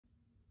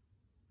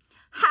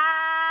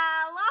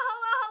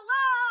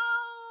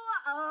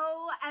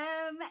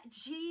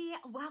OMG,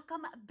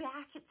 welcome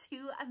back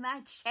to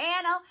my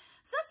channel.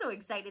 So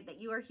excited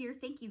that you are here.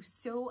 Thank you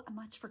so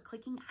much for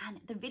clicking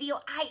on the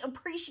video. I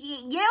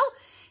appreciate you.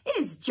 It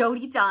is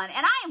Jodi Dunn,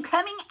 and I am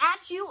coming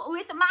at you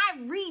with my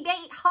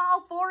rebate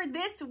haul for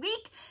this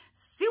week.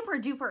 Super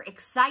duper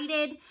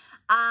excited.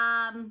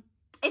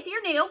 If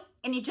you're new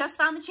and you just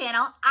found the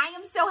channel, I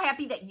am so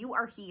happy that you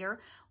are here.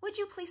 Would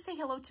you please say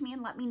hello to me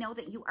and let me know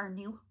that you are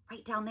new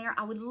right down there?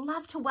 I would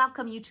love to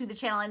welcome you to the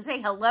channel and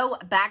say hello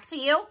back to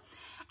you.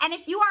 And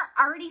if you are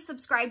already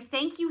subscribed,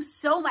 thank you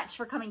so much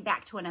for coming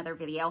back to another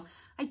video.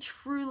 I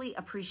truly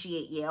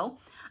appreciate you.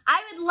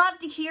 I would love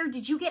to hear,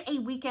 did you get a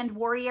weekend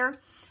warrior?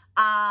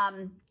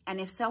 And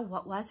if so,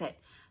 what was it?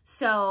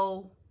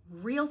 So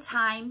real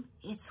time,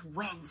 it's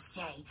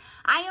Wednesday.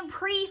 I am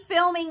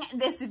pre-filming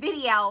this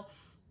video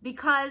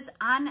because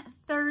on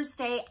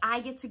Thursday,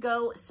 I get to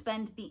go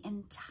spend the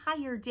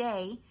entire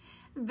day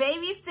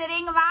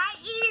babysitting my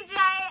EJ.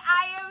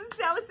 I am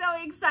so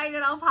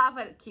excited. I'll pop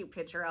a cute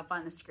picture up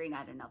on the screen.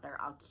 I don't know,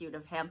 they're all cute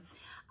of him.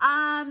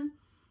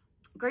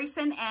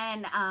 Grayson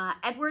and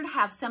Edward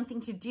have something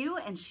to do,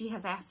 and she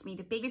has asked me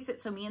to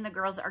babysit, so me and the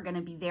girls are going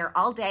to be there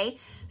all day.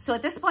 So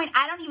at this point,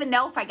 I don't even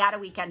know if I got a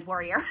weekend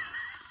warrior.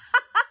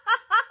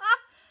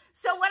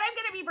 So what I'm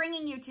going to be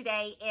bringing you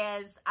today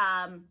is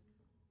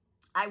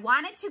I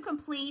wanted to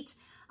complete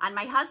on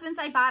my husband's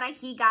Ibotta.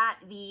 He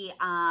got the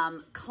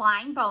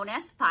Klein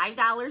bonus,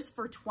 $5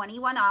 for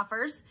 21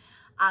 offers.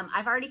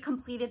 I've already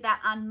completed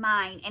that on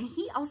mine. And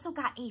he also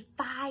got a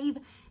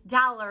 $5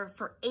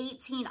 for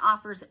 18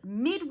 offers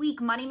midweek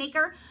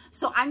moneymaker.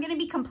 So I'm going to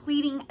be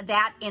completing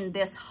that in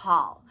this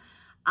haul.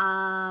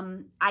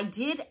 I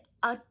did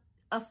a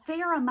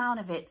fair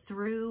amount of it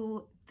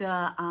through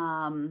the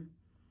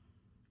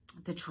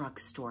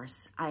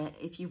drugstores.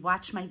 If you've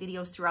watched my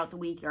videos throughout the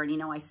week, you already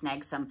know I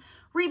snagged some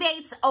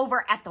rebates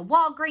over at the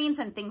Walgreens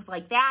and things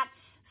like that.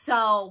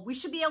 So we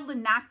should be able to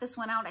knock this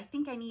one out. I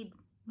think I need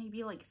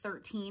maybe like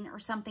 13 or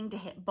something to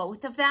hit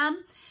both of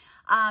them.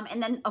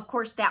 And then of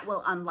course that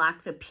will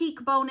unlock the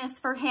peak bonus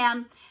for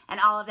him and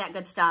all of that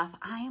good stuff.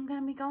 I am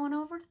going to be going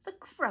over to the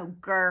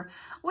Kroger.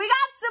 We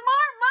got some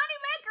more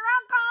moneymaker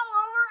alcohol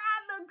over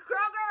at the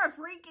Kroger. I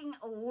freaking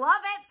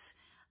love it.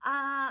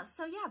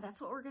 So yeah, that's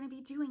what we're going to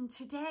be doing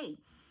today.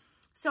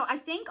 So I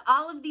think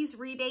all of these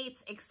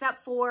rebates,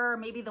 except for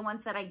maybe the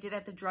ones that I did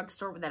at the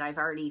drugstore that I've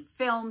already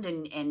filmed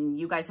and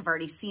you guys have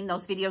already seen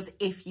those videos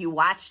if you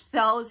watched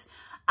those.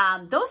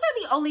 Those are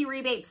the only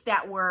rebates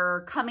that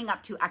were coming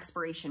up to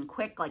expiration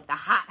quick, like the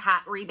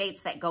hot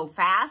rebates that go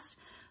fast.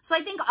 So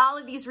I think all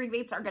of these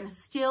rebates are going to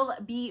still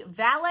be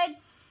valid.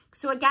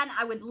 So again,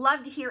 I would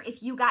love to hear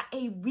if you got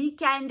a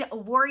weekend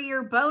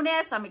warrior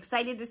bonus. I'm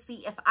excited to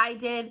see if I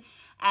did.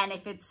 And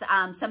if it's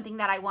something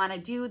that I want to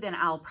do, then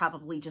I'll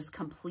probably just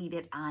complete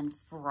it on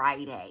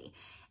Friday.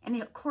 And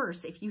of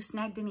course, if you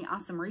snagged any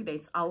awesome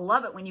rebates, I'll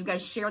love it when you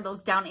guys share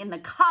those down in the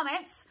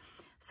comments.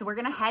 So we're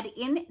going to head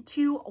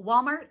into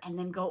Walmart and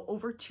then go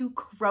over to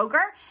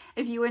Kroger.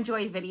 If you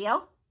enjoy the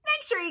video,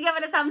 make sure you give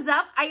it a thumbs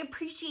up. I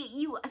appreciate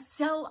you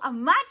so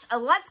much.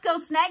 Let's go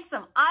snag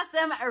some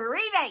awesome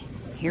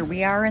rebates. Here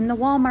we are in the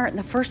Walmart, and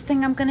the first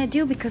thing I'm going to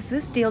do, because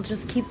this deal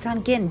just keeps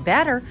on getting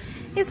better,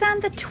 is on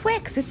the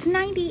Twix. It's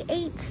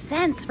 98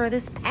 cents for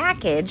this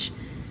package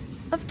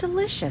of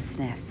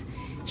deliciousness.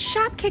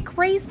 Shopkick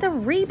raised the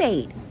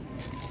rebate.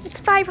 It's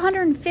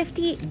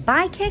 550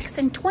 buy kicks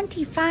and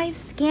 25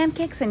 scan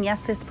kicks, and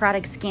yes, this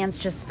product scans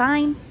just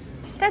fine.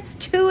 That's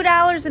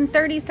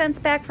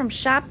 $2.30 back from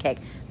Shopkick.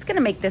 It's going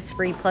to make this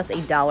free plus a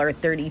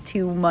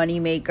 $1.32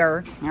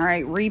 moneymaker. All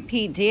right,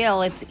 repeat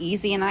deal. It's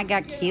easy, and I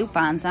got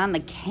coupons on the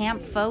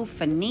Camphor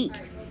Finique.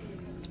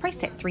 It's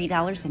priced at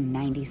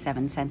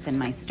 $3.97 in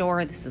my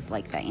store. This is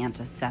like the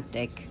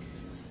antiseptic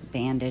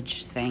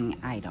bandage thing.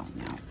 I don't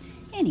know.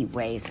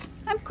 Anyways,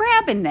 I'm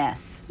grabbing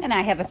this. And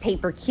I have a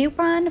paper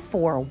coupon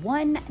for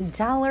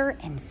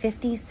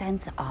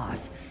 $1.50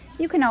 off.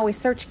 You can always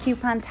search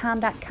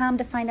coupontom.com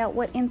to find out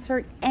what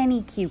insert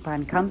any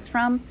coupon comes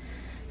from.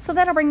 So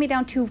that'll bring me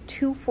down to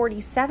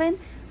 $2.47.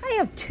 I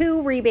have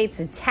 2 rebates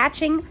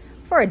attaching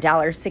for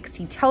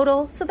 $1.60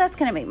 total. So that's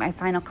going to make my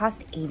final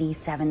cost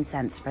 87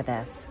 cents for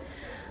this.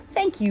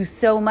 Thank you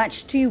so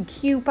much to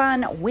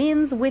Coupon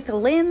Wins with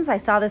Linz. I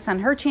saw this on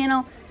her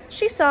channel.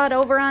 She saw it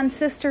over on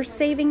Sisters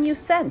Saving You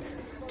Cents.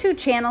 2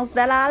 channels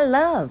that I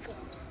love.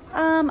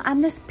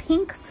 On this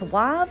Pink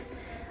Suave,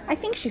 I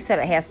think she said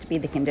it has to be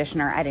the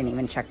conditioner. I didn't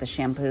even check the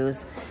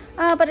shampoos.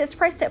 But it's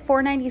priced at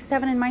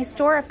 $4.97 in my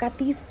store. I've got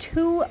these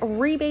 2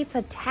 rebates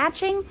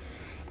attaching.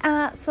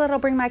 So that'll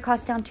bring my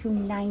cost down to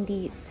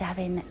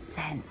 97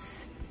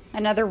 cents.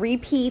 Another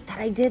repeat that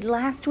I did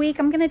last week.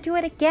 I'm going to do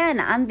it again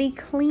on the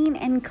Clean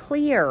and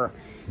Clear.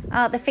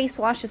 The face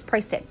wash is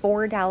priced at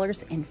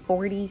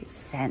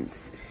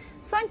 $4.40.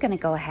 So I'm going to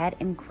go ahead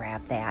and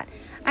grab that.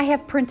 I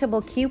have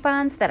printable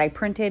coupons that I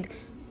printed,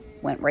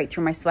 went right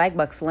through my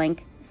Swagbucks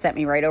link, sent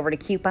me right over to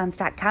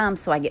coupons.com,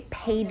 so I get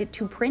paid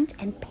to print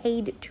and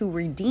paid to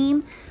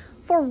redeem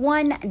for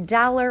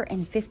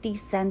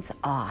 $1.50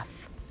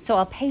 off. So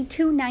I'll pay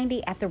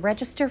 $2.90 at the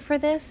register for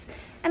this,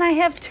 and I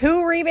have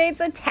 2 rebates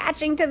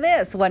attaching to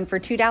this, one for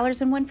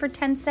 $2 and one for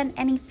 10-cent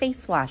any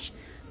face wash.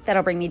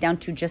 That'll bring me down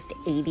to just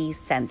 80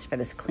 cents for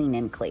this Clean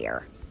and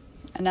Clear.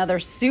 Another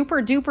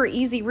super duper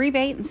easy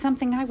rebate and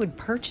something I would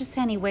purchase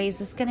anyways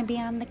is going to be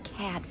on the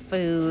cat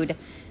food,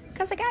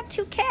 because I got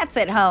 2 cats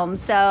at home,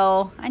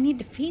 so I need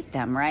to feed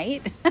them,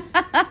 right?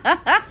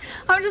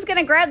 I'm just going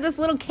to grab this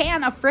little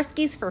can of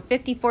Friskies for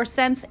 54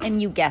 cents,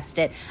 and you guessed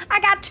it, I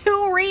got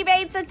 2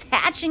 rebates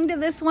attaching to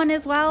this one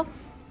as well.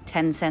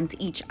 10 cents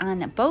each on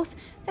both.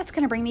 That's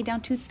going to bring me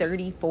down to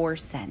 34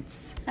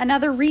 cents.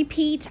 Another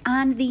repeat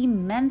on the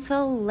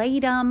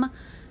mentholatum.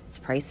 It's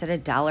priced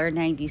at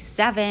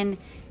 $1.97.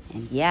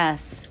 And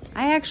yes,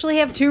 I actually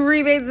have 2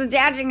 rebates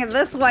attaching to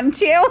this one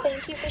too.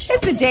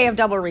 It's a day of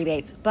double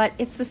rebates, but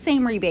it's the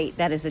same rebate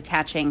that is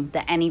attaching,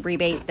 the any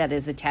rebate that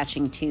is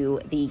attaching to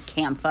the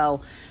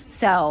Camfo.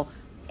 So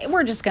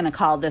we're just going to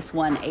call this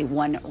one a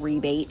 1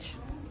 rebate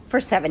for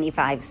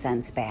 75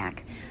 cents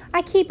back.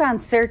 I keep on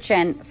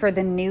searching for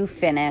the new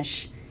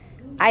finish.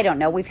 I don't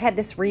know. We've had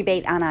this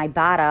rebate on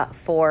Ibotta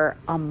for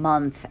a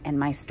month and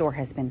my store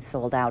has been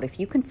sold out. If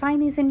you can find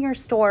these in your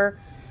store,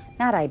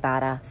 not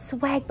Ibotta,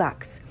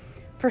 Swagbucks,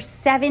 for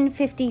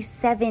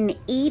 $7.57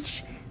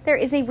 each. There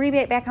is a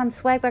rebate back on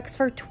Swagbucks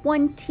for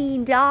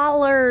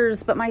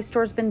 $20, but my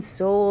store's been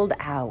sold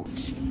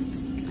out.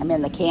 I'm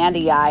in the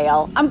candy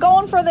aisle. I'm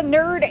going for the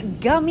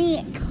Nerd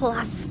Gummy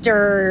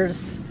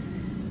Clusters,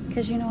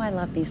 because you know I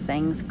love these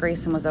things.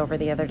 Grayson was over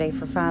the other day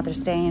for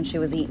Father's Day and she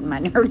was eating my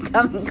Nerd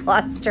Gummy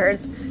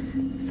Clusters.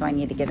 So I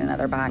need to get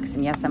another box.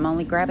 And yes, I'm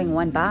only grabbing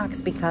 1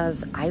 box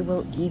because I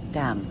will eat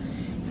them.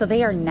 So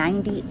they are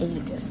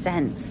 98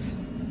 cents.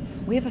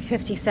 We have a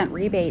 50-cent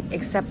rebate,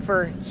 except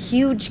for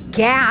huge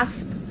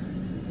gasp.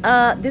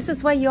 This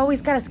is why you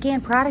always got to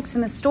scan products in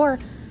the store.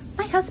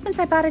 My husband's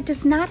Ibotta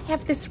does not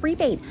have this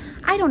rebate.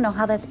 I don't know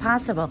how that's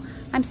possible.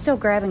 I'm still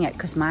grabbing it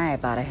because my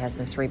Ibotta has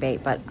this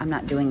rebate, but I'm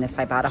not doing this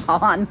Ibotta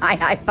haul on my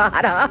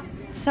Ibotta.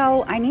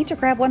 So I need to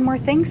grab one more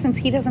thing since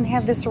he doesn't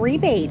have this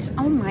rebate.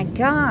 Oh my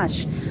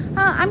gosh.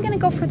 I'm going to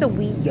go for the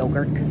wheat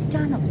yogurt because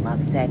Donna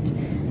loves it.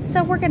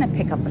 So we're going to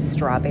pick up a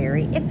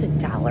strawberry. It's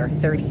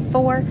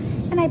 $1.34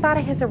 and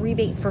Ibotta has a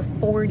rebate for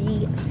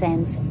 40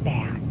 cents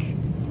back.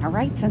 All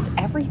right, since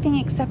everything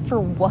except for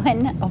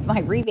one of my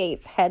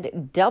rebates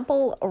had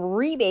double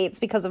rebates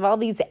because of all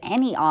these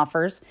any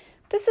offers,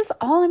 this is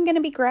all I'm going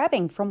to be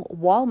grabbing from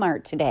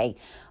Walmart today.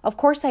 Of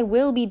course, I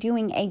will be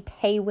doing a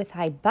pay with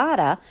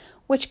Ibotta,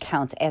 which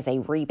counts as a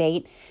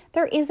rebate.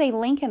 There is a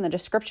link in the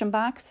description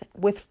box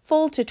with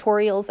full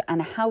tutorials on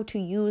how to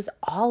use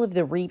all of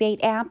the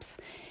rebate apps.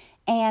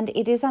 And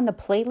it is on the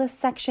playlist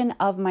section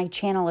of my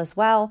channel as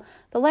well.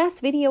 The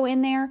last video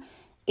in there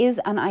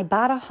is an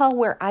Ibotta haul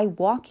where I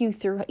walk you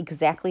through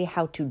exactly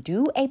how to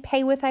do a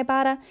pay with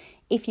Ibotta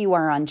if you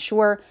are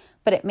unsure,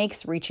 but it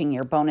makes reaching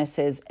your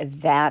bonuses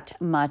that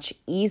much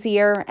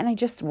easier. And I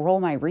just roll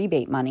my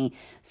rebate money,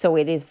 so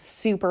it is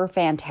super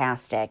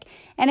fantastic.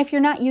 And if you're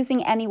not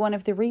using any one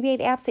of the rebate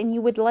apps and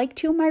you would like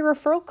to, my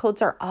referral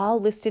codes are all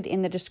listed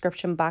in the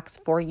description box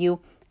for you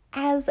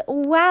as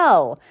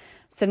well.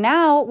 So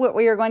now what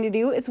we are going to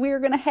do is we are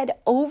going to head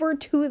over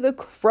to the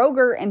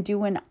Kroger and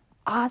do an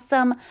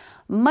awesome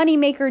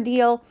moneymaker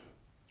deal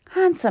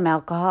on some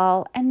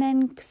alcohol and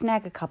then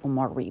snag a couple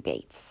more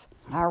rebates.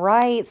 All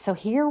right, so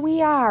here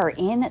we are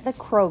in the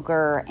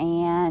Kroger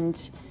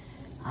and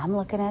I'm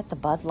looking at the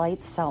Bud Light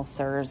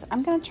seltzers.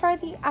 I'm going to try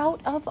the out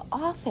of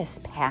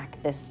office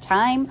pack this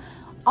time.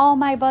 All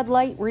my Bud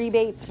Light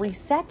rebates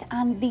reset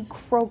on the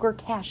Kroger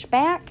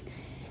cashback.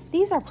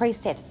 These are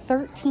priced at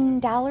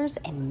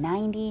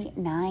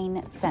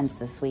 $13.99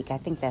 this week. I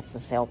think that's the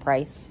sale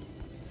price.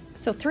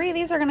 So 3 of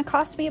these are going to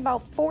cost me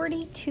about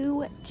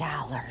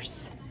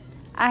 $42.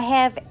 I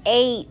have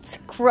 8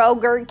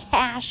 Kroger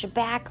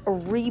cashback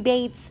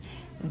rebates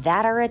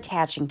that are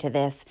attaching to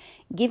this,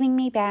 giving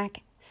me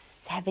back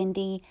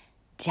 $70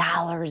 in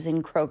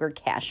Kroger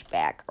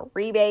cashback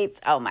rebates.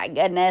 Oh my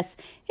goodness.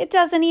 It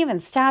doesn't even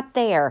stop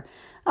there.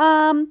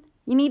 You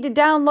need to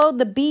download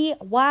the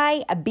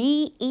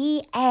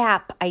BYBE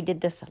app. I did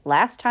this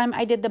last time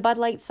I did the Bud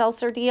Light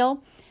seltzer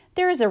deal.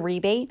 There is a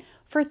rebate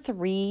for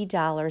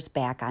 $3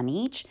 back on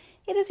each.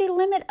 It is a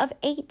limit of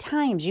 8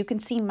 times. You can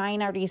see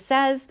mine already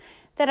says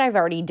that I've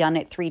already done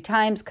it 3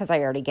 times because I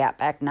already got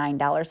back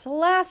 $9 the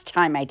last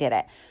time I did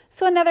it.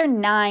 So another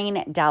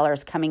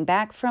 $9 coming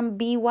back from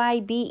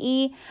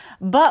BYBE.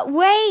 But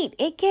wait,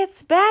 it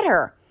gets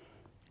better.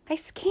 I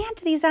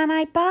scanned these on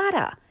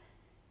Ibotta.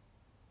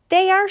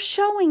 They are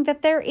showing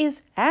that there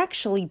is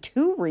actually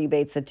 2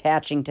 rebates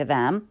attaching to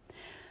them,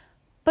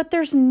 but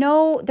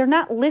they're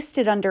not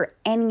listed under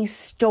any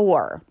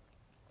store.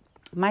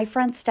 My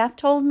friend Steph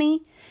told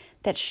me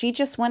that she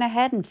just went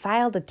ahead and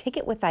filed a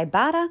ticket with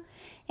Ibotta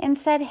and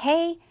said,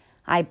 hey,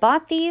 I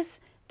bought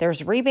these.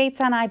 There's rebates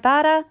on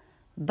Ibotta,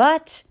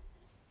 but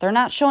they're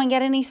not showing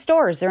at any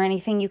stores. Is there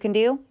anything you can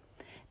do?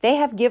 They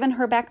have given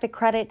her back the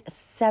credit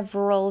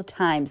several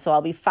times, so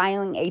I'll be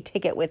filing a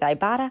ticket with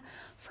Ibotta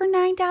for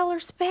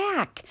 $9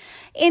 back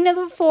in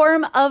the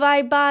form of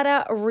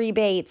Ibotta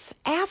rebates.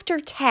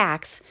 After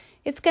tax,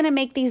 it's going to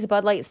make these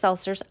Bud Light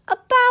seltzers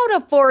about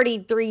a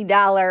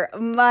 $43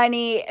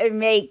 money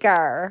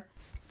maker.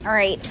 All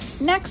right,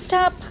 next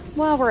up,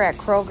 while we're at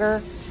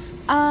Kroger,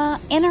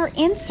 in our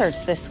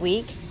inserts this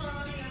week,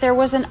 there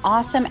was an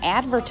awesome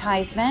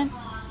advertisement.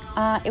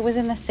 It was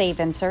in the save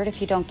insert. If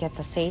you don't get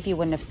the save, you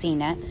wouldn't have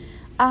seen it.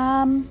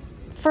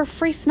 For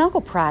free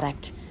Snuggle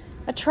product,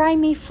 a Try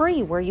Me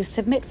Free, where you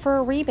submit for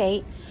a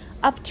rebate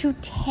up to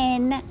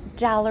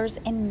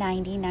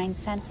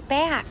 $10.99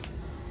 back.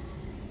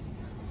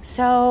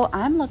 So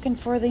I'm looking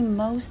for the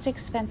most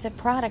expensive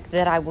product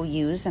that I will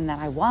use and that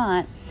I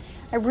want.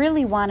 I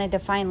really wanted to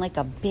find like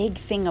a big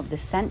thing of the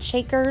scent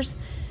shakers,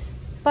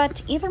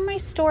 but either my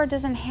store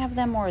doesn't have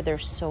them or they're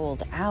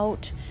sold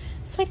out.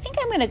 So I think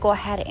I'm going to go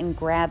ahead and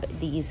grab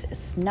these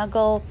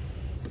Snuggle.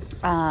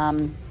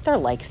 They're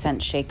like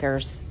scent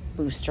shakers,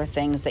 booster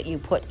things that you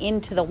put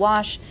into the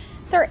wash.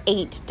 They're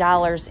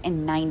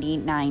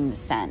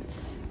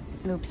 $8.99.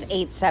 Oops,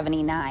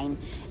 $8.79.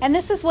 And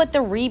this is what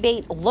the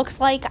rebate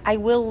looks like. I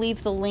will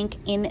leave the link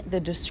in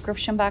the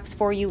description box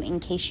for you in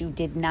case you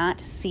did not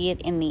see it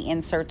in the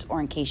inserts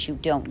or in case you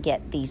don't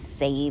get these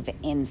save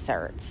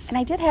inserts. And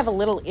I did have a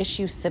little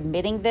issue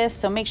submitting this,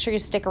 so make sure you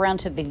stick around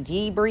to the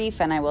debrief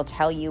and I will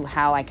tell you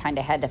how I kind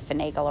of had to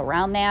finagle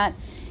around that.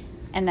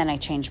 And then I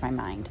changed my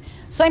mind.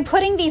 So I'm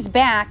putting these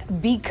back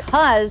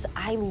because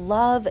I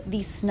love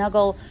these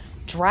Snuggle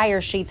dryer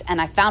sheets, and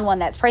I found one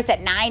that's priced at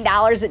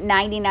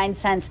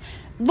 $9.99.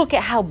 Look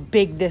at how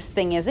big this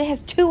thing is. It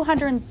has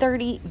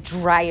 230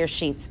 dryer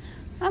sheets.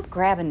 I'm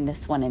grabbing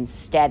this one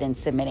instead and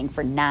submitting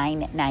for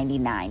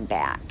 $9.99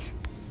 back.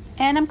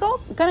 And I'm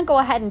gonna go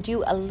ahead and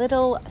do a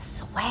little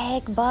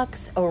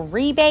Swagbucks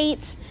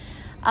rebate.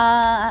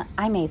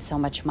 I made so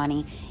much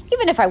money.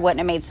 Even if I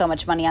wouldn't have made so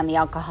much money on the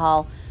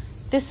alcohol,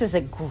 this is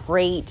a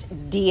great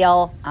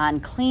deal on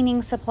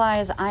cleaning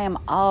supplies. I am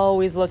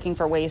always looking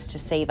for ways to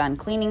save on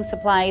cleaning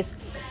supplies.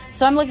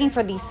 So I'm looking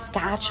for these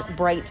Scotch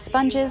Brite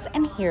sponges,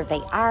 and here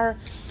they are.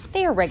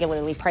 They are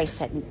regularly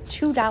priced at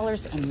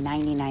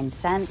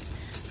 $2.99.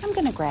 I'm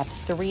going to grab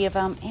 3 of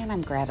them, and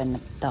I'm grabbing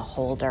the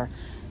holder.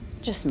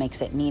 Just makes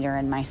it neater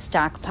in my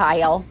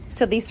stockpile.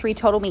 So these 3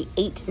 total me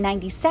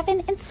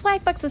 $8.97, and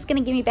Swagbucks is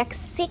going to give me back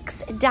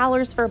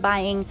 $6 for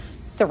buying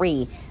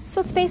 3.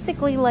 So it's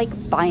basically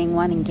like buying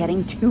 1 and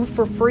getting 2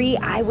 for free.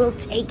 I will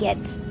take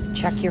it.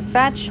 Check your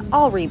fetch.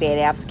 All rebate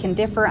apps can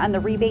differ on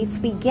the rebates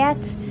we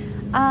get.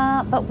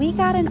 But we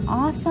got an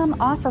awesome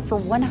offer for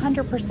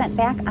 100%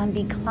 back on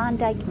the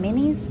Klondike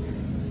Minis,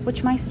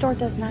 which my store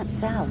does not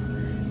sell.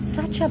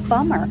 Such a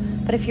bummer.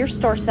 But if your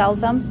store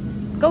sells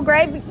them, go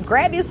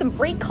grab you some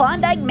free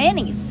Klondike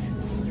Minis.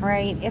 All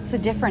right, it's a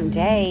different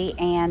day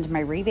and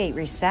my rebate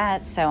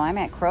reset, so I'm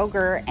at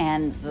Kroger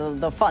and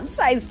the fun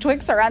size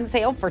Twix are on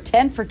sale for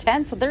 10 for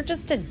 10, so they're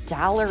just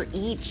 $1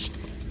 each.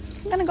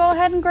 I'm gonna go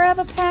ahead and grab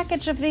a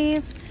package of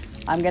these.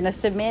 I'm gonna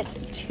submit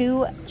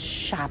to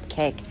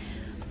Shopkick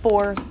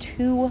for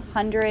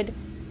 $200.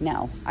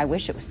 No, I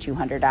wish it was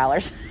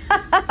 $200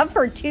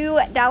 for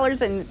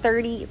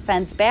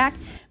 $2.30 back.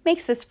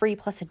 Makes this free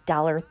plus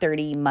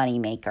 $1.30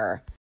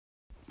 moneymaker.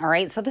 All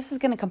right, so this is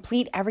going to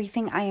complete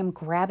everything I am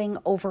grabbing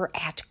over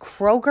at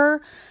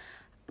Kroger.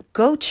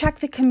 Go check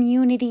the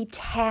community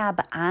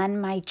tab on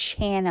my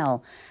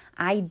channel.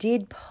 I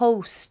did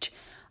post,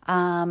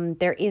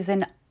 there is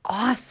an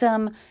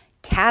awesome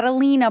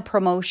Catalina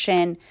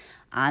promotion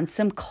on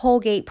some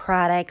Colgate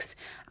products.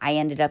 I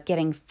ended up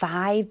getting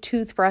 5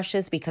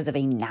 toothbrushes because of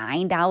a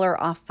 $9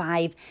 off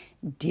 5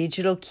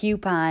 digital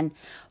coupon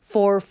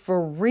for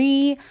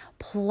free,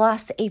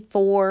 plus a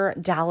 $4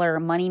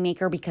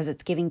 moneymaker because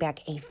it's giving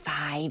back a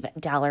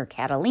 $5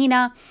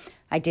 Catalina.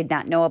 I did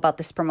not know about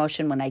this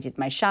promotion when I did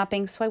my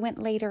shopping, so I went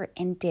later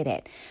and did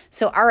it.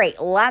 So, all right,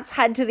 let's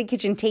head to the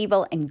kitchen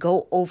table and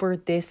go over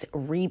this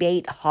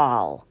rebate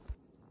haul.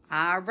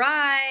 All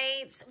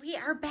right, we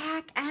are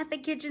back at the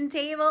kitchen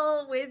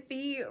table with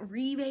the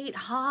rebate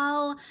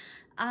haul.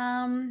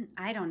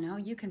 I don't know,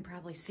 you can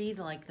probably see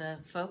the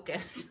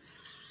focus.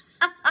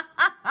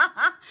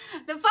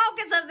 The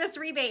focus of this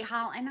rebate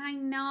haul, and I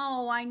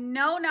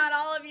know not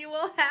all of you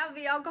will have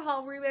the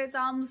alcohol rebates.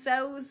 I'm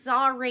so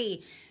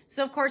sorry.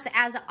 So of course,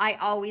 as I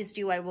always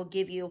do, I will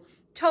give you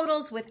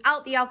totals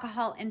without the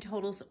alcohol and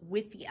totals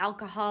with the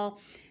alcohol.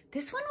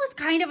 This one was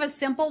kind of a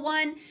simple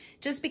one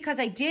just because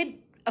I did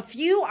a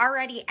few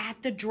already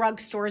at the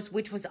drugstores,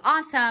 which was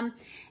awesome.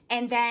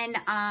 And then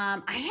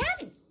I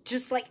had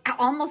just like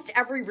almost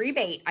every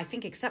rebate, I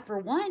think except for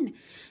one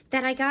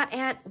that I got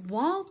at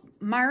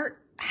Walmart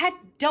had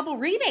double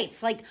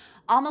rebates. Like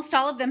almost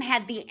all of them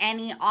had the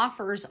any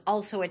offers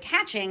also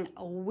attaching,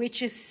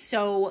 which is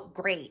so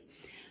great.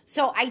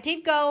 So I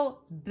did go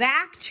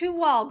back to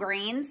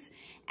Walgreens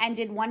and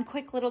did one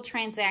quick little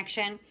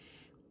transaction.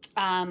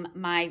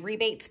 My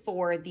rebates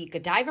for the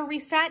Godiva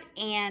reset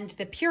and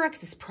the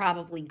Purex is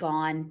probably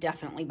gone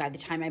definitely by the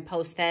time I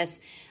post this.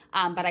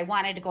 but I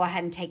wanted to go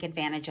ahead and take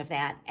advantage of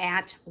that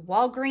at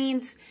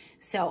Walgreens.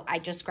 So I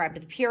just grabbed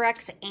the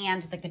Purex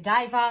and the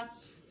Godiva.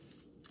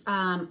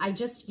 I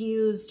just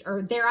used,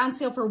 or they're on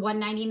sale for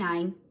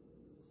 $1.99.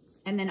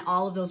 And then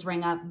all of those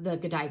ring up the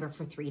Godiva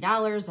for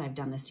 $3. I've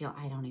done this deal,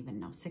 I don't even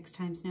know, 6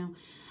 times now.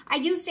 I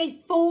used a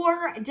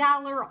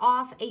 $4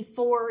 off a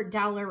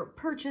 $4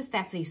 purchase.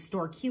 That's a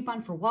store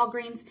coupon for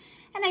Walgreens.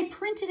 And I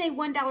printed a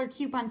 $1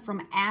 coupon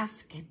from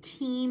Ask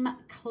Team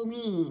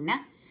Clean.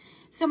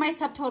 So my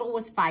subtotal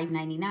was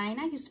 $5.99.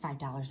 I used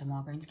 $5 in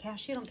Walgreens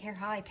cash. You don't care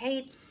how I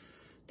paid.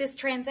 This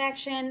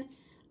transaction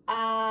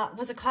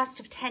was a cost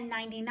of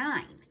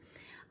 $10.99.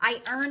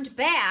 I earned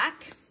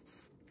back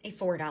a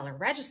 $4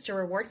 register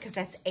reward because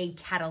that's a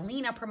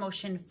Catalina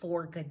promotion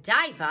for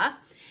Godiva,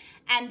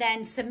 and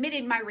then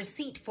submitted my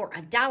receipt for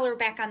 $1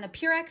 back on the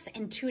Purex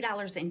and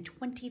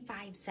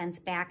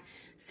 $2.25 back,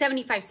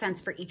 75 cents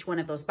for each one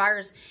of those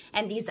bars.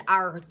 And these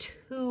are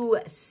 2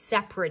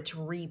 separate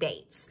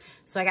rebates.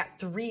 So I got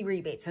 3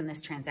 rebates in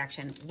this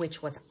transaction,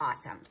 which was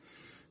awesome.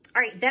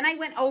 All right, then I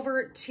went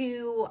over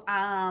to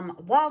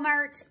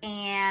Walmart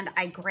and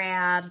I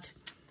grabbed,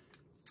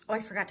 oh, I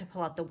forgot to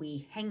pull out the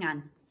Wii. Hang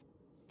on.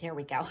 There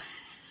we go.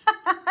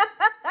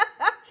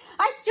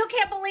 I still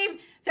can't believe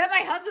that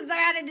my husband's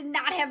Ibotta did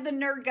not have the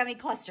Nerd Gummy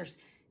Clusters.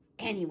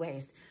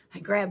 Anyways, I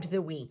grabbed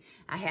the Wii.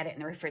 I had it in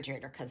the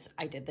refrigerator because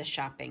I did this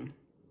shopping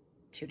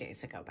 2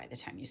 days ago by the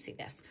time you see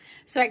this.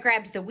 So I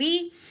grabbed the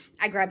Wii.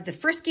 I grabbed the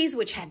Friskies,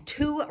 which had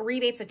 2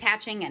 rebates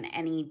attaching, and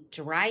any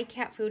dry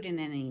cat food and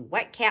any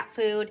wet cat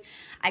food.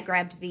 I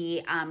grabbed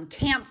the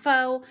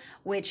Camfo,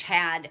 which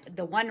had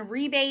the 1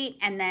 rebate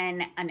and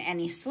then an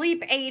any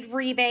sleep aid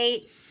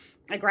rebate.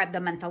 I grabbed the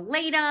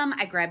Mentholatum.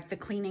 I grabbed the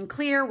Clean and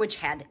Clear, which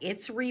had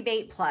its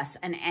rebate plus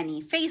an any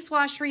face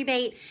wash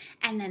rebate.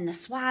 And then the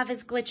Suave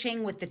is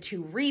glitching with the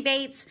 2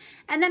 rebates.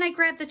 And then I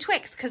grabbed the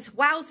Twix because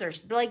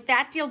wowzers, like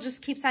that deal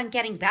just keeps on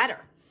getting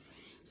better.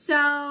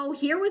 So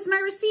here was my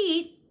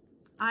receipt.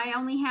 I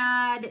only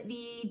had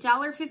the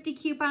 $1.50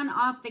 coupon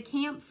off the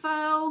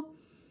Camfo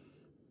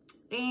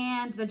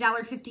and the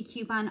 $1.50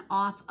 coupon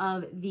off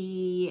of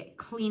the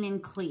Clean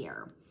and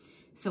Clear.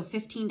 So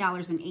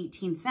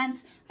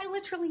 $15.18. I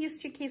literally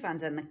used 2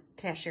 coupons and the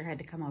cashier had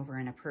to come over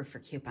and approve for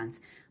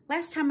coupons.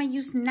 Last time I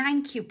used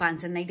 9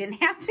 coupons and they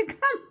didn't have to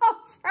come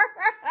over.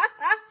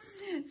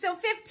 So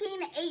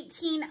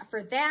 $15.18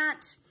 for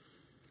that.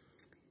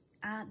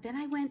 Then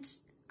I went,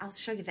 I'll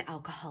show you the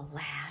alcohol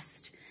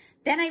last.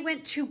 Then I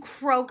went to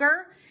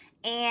Kroger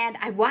and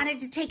I wanted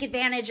to take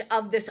advantage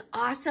of this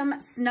awesome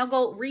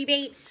Snuggle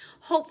rebate.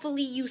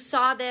 Hopefully you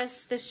saw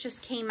this. This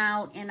just came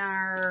out in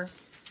our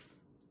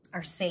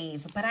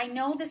save, but I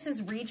know this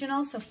is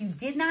regional, so if you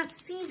did not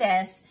see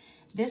this,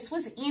 this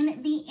was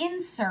in the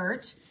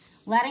insert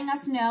letting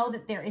us know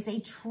that there is a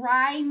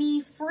try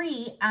me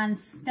free on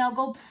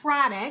Snuggle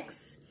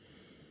products.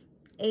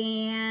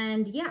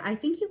 And yeah, I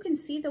think you can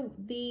see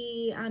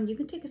you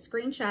can take a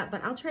screenshot,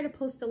 but I'll try to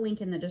post the link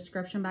in the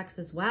description box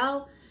as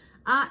well.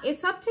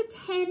 It's up to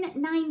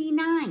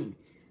 $10.99.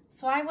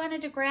 So I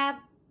wanted to grab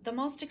the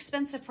most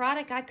expensive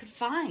product I could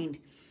find.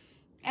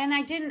 And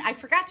I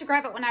forgot to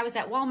grab it when I was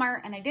at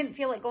Walmart, and I didn't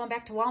feel like going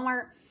back to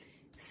Walmart.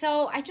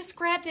 So I just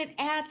grabbed it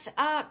at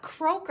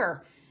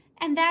Kroger.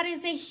 And that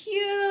is a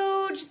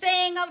huge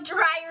thing of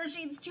dryer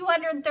sheets,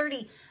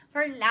 230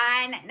 for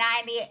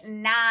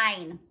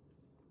 $9.99.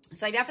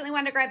 So I definitely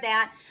wanted to grab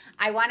that.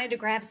 I wanted to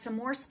grab some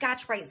more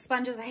Scotch-Brite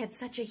sponges. I had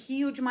such a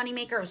huge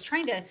moneymaker. I was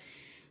trying to,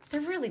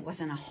 there really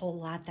wasn't a whole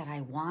lot that I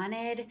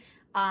wanted.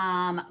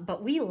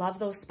 But we love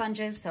those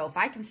sponges. So if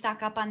I can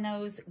stock up on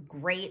those,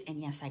 great.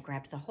 And yes, I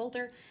grabbed the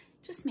holder.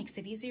 Just makes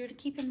it easier to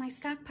keep in my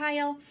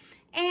stockpile.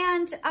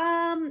 And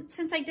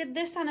since I did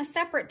this on a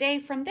separate day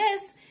from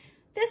this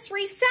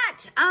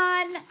reset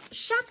on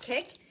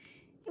Shopkick.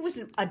 It was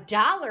 $1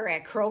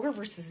 at Kroger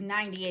versus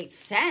 98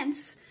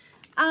 cents.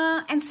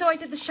 And so I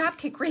did the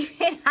Shopkick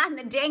rebate on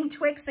the dang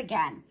Twix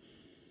again.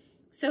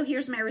 So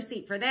here's my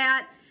receipt for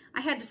that. I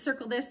had to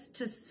circle this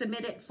to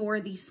submit it for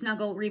the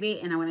Snuggle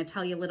rebate, and I want to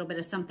tell you a little bit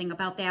of something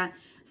about that.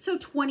 So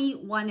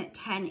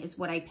 $21.10 is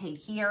what I paid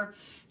here.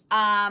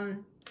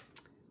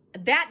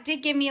 That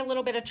did give me a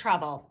little bit of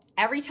trouble.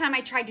 Every time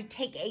I tried to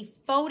take a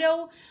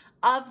photo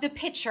of the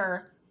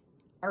picture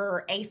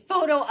or a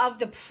photo of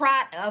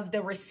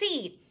the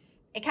receipt,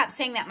 it kept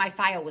saying that my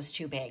file was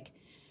too big.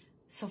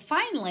 So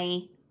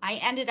finally,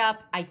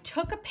 I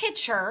took a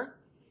picture.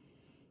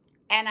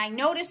 And I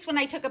noticed when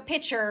I took a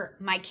picture,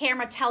 my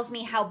camera tells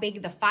me how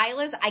big the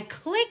file is. I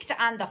clicked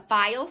on the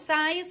file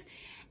size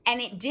and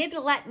it did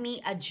let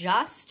me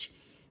adjust.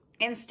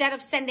 Instead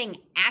of sending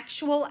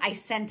actual, I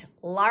sent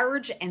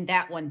large and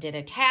that one did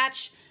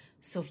attach.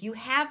 So if you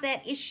have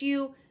that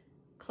issue,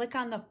 click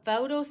on the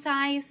photo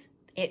size.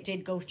 It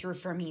did go through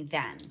for me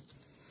then.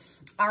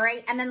 All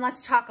right, and then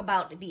let's talk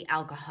about the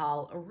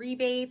alcohol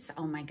rebates.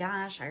 Oh my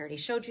gosh, I already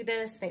showed you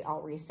this. They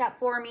all reset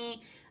for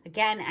me.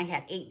 Again, I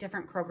had 8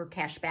 different Kroger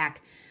cashback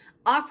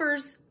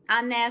offers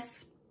on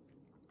this.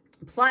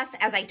 Plus,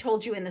 as I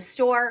told you in the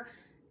store,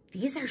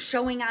 these are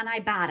showing on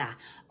Ibotta.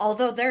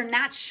 Although they're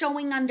not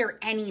showing under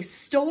any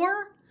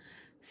store,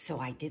 So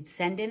I did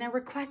send in a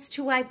request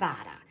to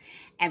Ibotta.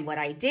 And what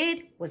I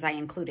did was I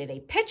included a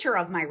picture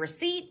of my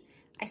receipt.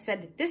 I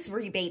said, this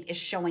rebate is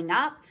showing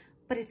up,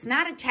 but it's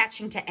not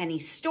attaching to any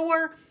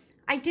store.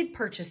 I did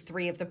purchase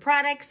 3 of the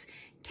products.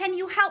 Can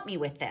you help me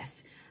with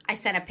this? I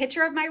sent a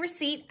picture of my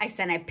receipt. I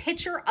sent a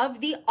picture of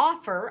the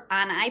offer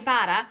on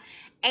Ibotta,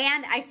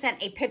 and I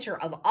sent a picture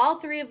of all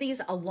 3 of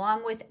these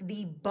along with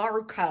the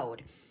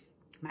barcode.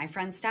 My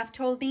friend Steph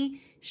told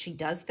me she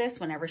does this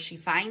whenever she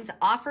finds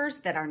offers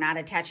that are not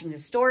attaching to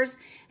stores,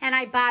 and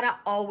Ibotta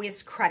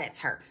always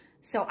credits her.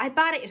 So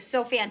Ibotta is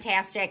so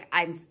fantastic.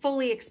 I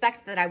fully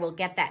expect that I will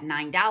get that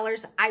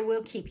 $9. I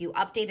will keep you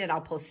updated.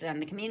 I'll post it on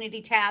the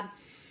community tab.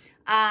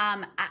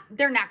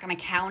 They're not going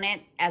to count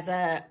it as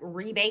a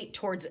rebate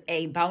towards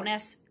a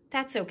bonus.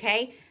 That's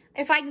okay.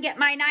 If I can get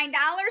my $9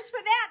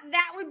 for that,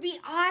 that would be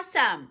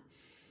awesome.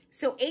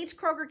 So 8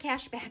 Kroger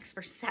cashbacks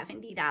for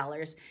 $70,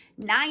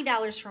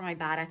 $9 from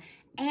Ibotta,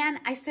 and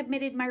I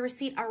submitted my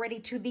receipt already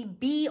to the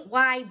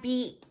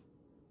BYBE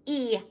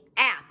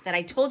app that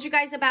I told you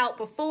guys about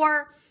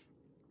before.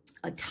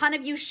 A ton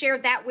of you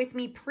shared that with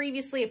me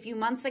previously a few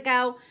months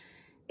ago.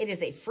 It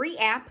is a free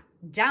app.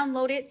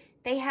 Download it.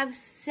 They have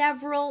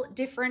several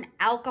different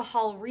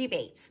alcohol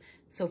rebates.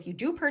 So if you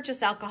do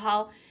purchase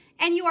alcohol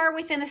and you are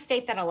within a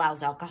state that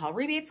allows alcohol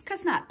rebates,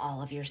 because not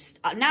all of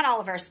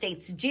our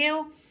states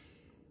do,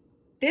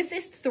 this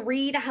is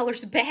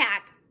 $3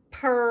 back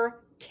per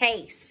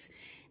case.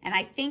 And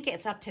I think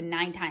it's up to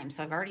 9 times.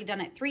 So I've already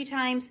done it 3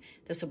 times.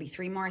 This will be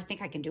 3 more. I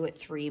think I can do it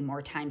 3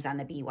 more times on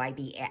the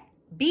BYBE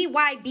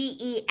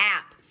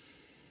app.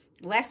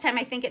 Last time,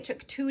 I think it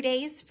took 2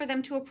 days for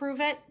them to approve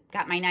it.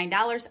 Got my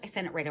 $9. I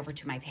sent it right over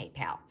to my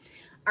PayPal.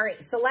 All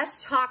right, so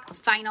let's talk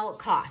final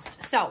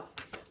cost. So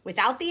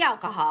without the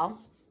alcohol,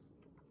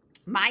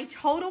 my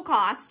total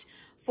cost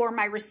for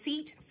my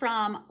receipt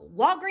from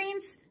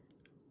Walgreens,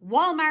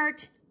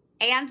 Walmart,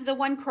 and the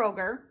one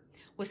Kroger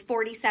was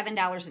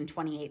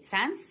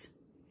 $47.28.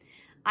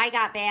 I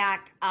got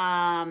back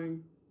a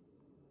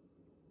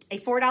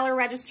 $4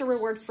 register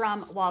reward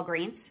from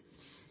Walgreens,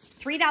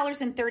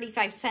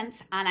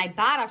 $3.35 on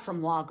Ibotta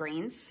from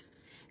Walgreens,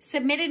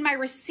 submitted my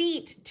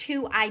receipt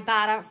to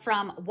Ibotta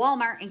from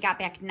Walmart and got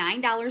back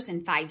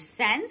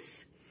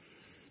 $9.05.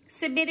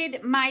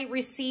 Submitted my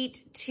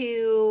receipt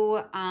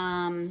to,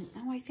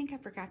 I think I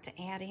forgot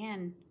to add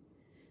in.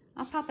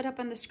 I'll pop it up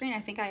on the screen.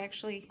 I think I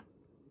actually,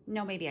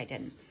 no, maybe I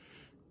didn't.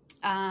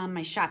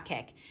 My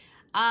Shopkick.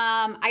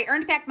 I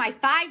earned back my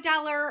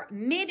 $5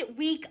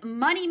 midweek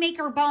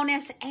moneymaker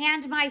bonus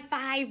and my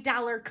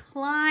 $5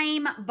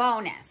 climb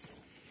bonus.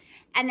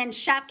 And then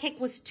Shopkick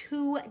was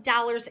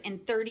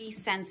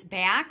 $2.30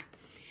 back.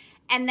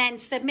 And then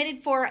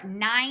submitted for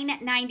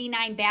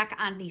 $9.99 back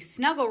on the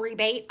Snuggle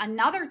rebate.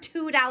 Another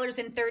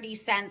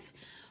 $2.30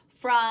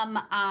 from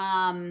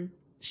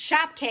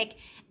Shopkick.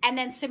 And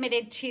then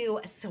submitted to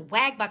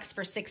Swagbucks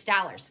for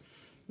 $6.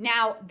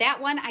 Now,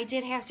 that one I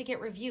did have to get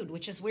reviewed,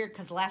 which is weird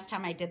because last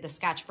time I did the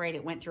Scotch Brite,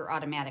 it went through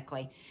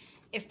automatically.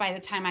 If by the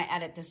time I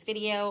edit this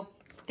video,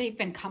 they've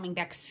been coming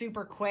back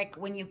super quick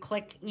when you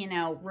click,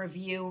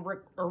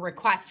 review or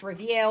request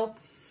review.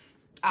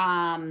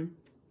 I'll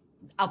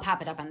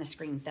pop it up on the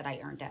screen that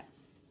I earned it.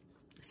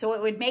 So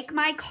it would make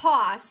my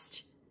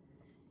cost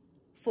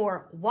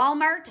for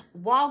Walmart,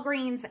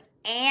 Walgreens,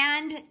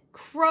 and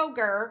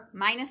Kroger,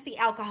 minus the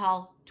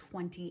alcohol,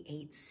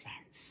 28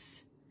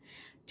 cents.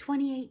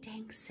 28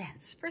 dang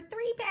cents. For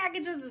 3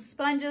 packages of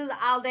sponges,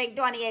 I'll take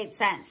 28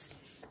 cents.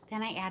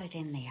 Then I added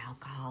in the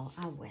alcohol,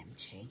 a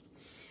whimsy.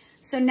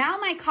 So now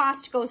my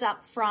cost goes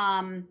up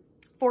from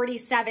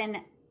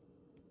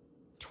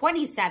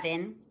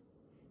 $47.27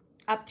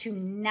 up to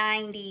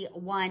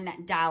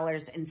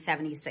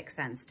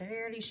 $91.76. Did I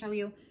already show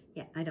you?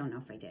 Yeah, I don't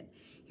know if I did.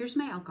 Here's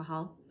my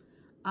alcohol.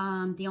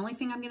 The only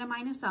thing I'm going to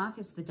minus off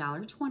is the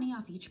 $1.20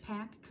 off each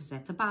pack because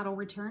that's a bottle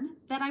return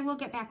that I will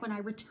get back when I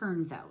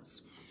return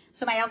those.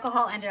 So my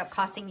alcohol ended up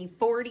costing me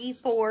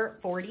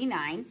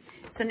 $44.49.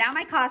 So now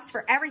my cost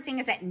for everything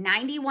is at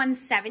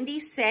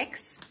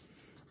 $91.76.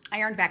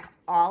 I earned back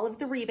all of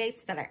the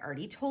rebates that I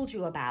already told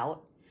you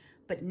about.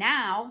 But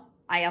now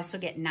I also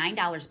get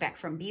 $9 back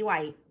from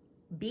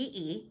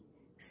BYBE,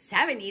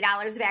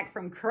 $70 back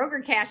from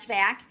Kroger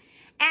cashback,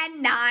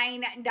 and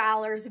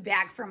 $9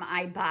 back from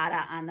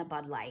Ibotta on the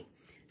Bud Light.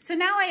 So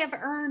now I have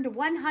earned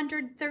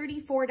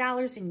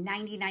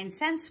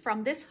 $134.99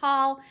 from this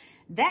haul.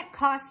 That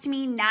cost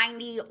me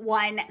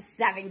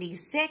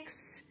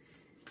 $91.76.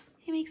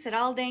 It makes it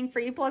all dang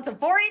free, plus a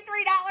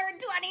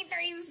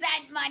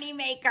 $43.23 money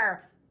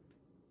maker.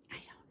 I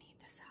don't need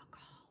this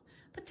alcohol,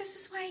 but this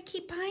is why I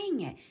keep buying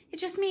it. It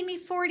just made me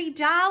 $40.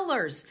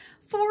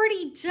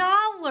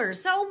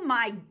 $40. Oh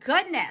my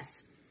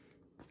goodness.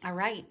 All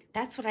right,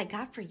 that's what I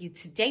got for you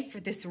today for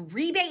this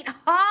rebate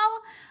haul.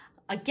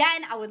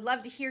 Again, I would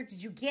love to hear,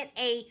 did you get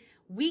a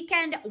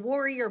Weekend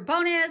Warrior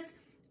bonus?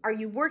 Are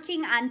you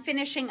working on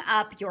finishing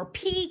up your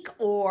peak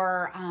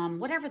or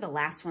whatever the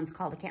last one's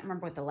called? I can't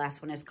remember what the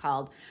last one is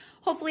called.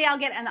 Hopefully I'll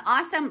get an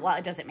awesome, well,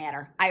 it doesn't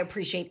matter. I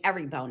appreciate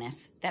every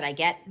bonus that I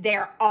get.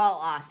 They're all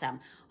awesome.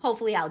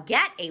 Hopefully I'll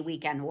get a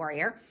weekend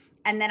warrior,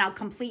 and then I'll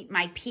complete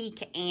my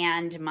peak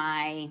and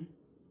my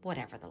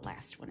whatever the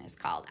last one is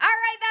called. All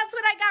right, that's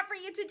what I got for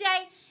you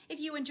today. If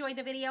you enjoyed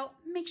the video,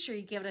 make sure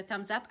you give it a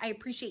thumbs up. I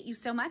appreciate you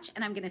so much,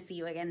 and I'm going to see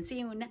you again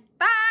soon.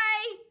 Bye.